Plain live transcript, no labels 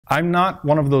I'm not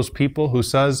one of those people who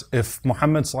says if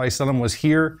Muhammad ﷺ was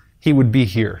here, he would be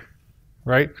here,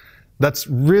 right? That's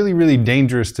really, really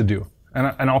dangerous to do.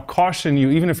 And I'll caution you,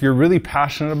 even if you're really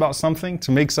passionate about something,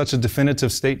 to make such a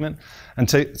definitive statement and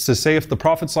to say if the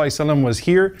Prophet ﷺ was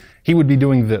here, he would be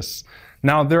doing this.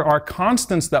 Now, there are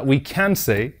constants that we can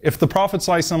say. If the Prophet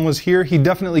ﷺ was here, he'd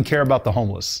definitely care about the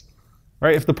homeless,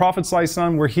 right? If the Prophet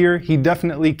ﷺ were here, he'd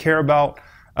definitely care about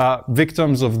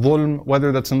victims of dhulm,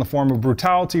 whether that's in the form of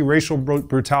brutality, racial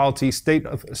brutality, state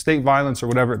violence, or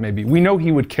whatever it may be. We know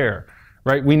he would care,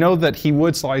 right? We know that he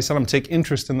would, sallallahu alaihi wasallam, take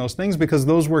interest in those things because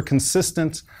those were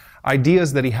consistent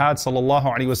ideas that he had, sallallahu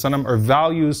alaihi wasallam, or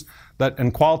values that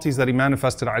and qualities that he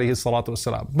manifested, alaihi salatu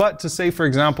wasalam. But to say, for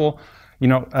example, you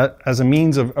know, as a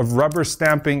means of rubber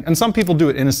stamping, and some people do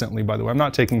it innocently, by the way. I'm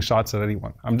not taking shots at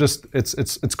anyone. I'm just,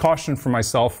 it's caution for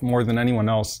myself more than anyone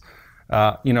else.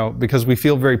 You know, because we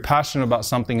feel very passionate about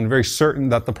something and very certain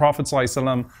that the Prophet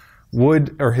ﷺ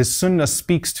would, or his sunnah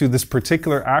speaks to this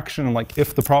particular action, like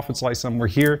if the Prophet ﷺ were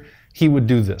here, he would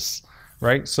do this,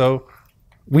 right? So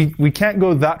we can't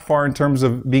go that far in terms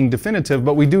of being definitive,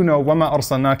 but we do know, وَمَا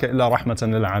أَرْسَلْنَاكَ إِلَّا رَحْمَةً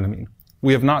لِلْعَالَمِينَ.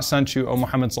 We have not sent you, O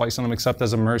Muhammad ﷺ, except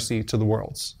as a mercy to the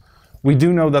worlds. We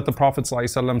do know that the Prophet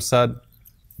ﷺ said,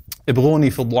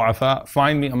 إِبْغُونِي فِي الضُّعَفَاء,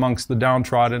 find me amongst the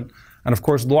downtrodden. And of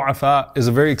course, du'afa is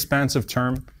a very expansive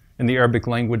term in the Arabic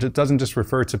language. It doesn't just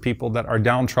refer to people that are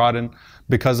downtrodden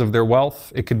because of their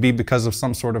wealth. It could be because of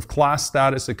some sort of class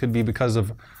status. It could be because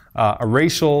of a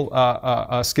racial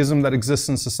schism that exists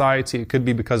in society. It could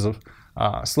be because of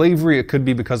slavery. It could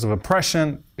be because of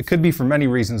oppression. It could be for many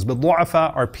reasons. But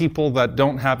du'afa are people that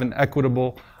don't have an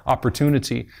equitable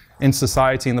opportunity in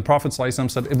society. And the Prophet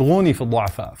ﷺ said, "Ibghuni fi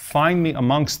du'afa, find me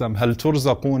amongst them. Hal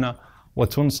turzaquna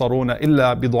وَتُنْصَرُونَ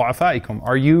إِلَّا بِضُعَفَائِكُمْ.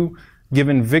 Are you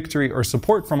given victory or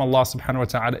support from Allah subhanahu wa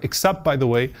ta'ala, except, by the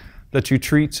way, that you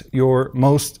treat your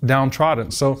most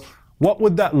downtrodden? So what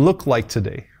would that look like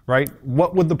today, right?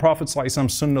 What would the Prophet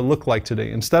ﷺ sunnah look like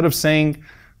today? Instead of saying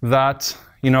that,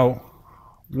 you know,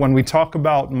 when we talk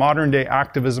about modern day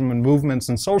activism and movements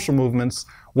and social movements,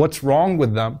 what's wrong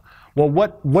with them? Well,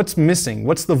 what's missing?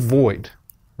 What's the void,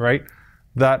 right?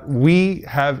 That we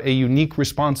have a unique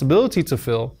responsibility to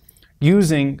fill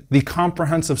using the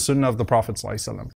comprehensive sunnah of the Prophet ﷺ.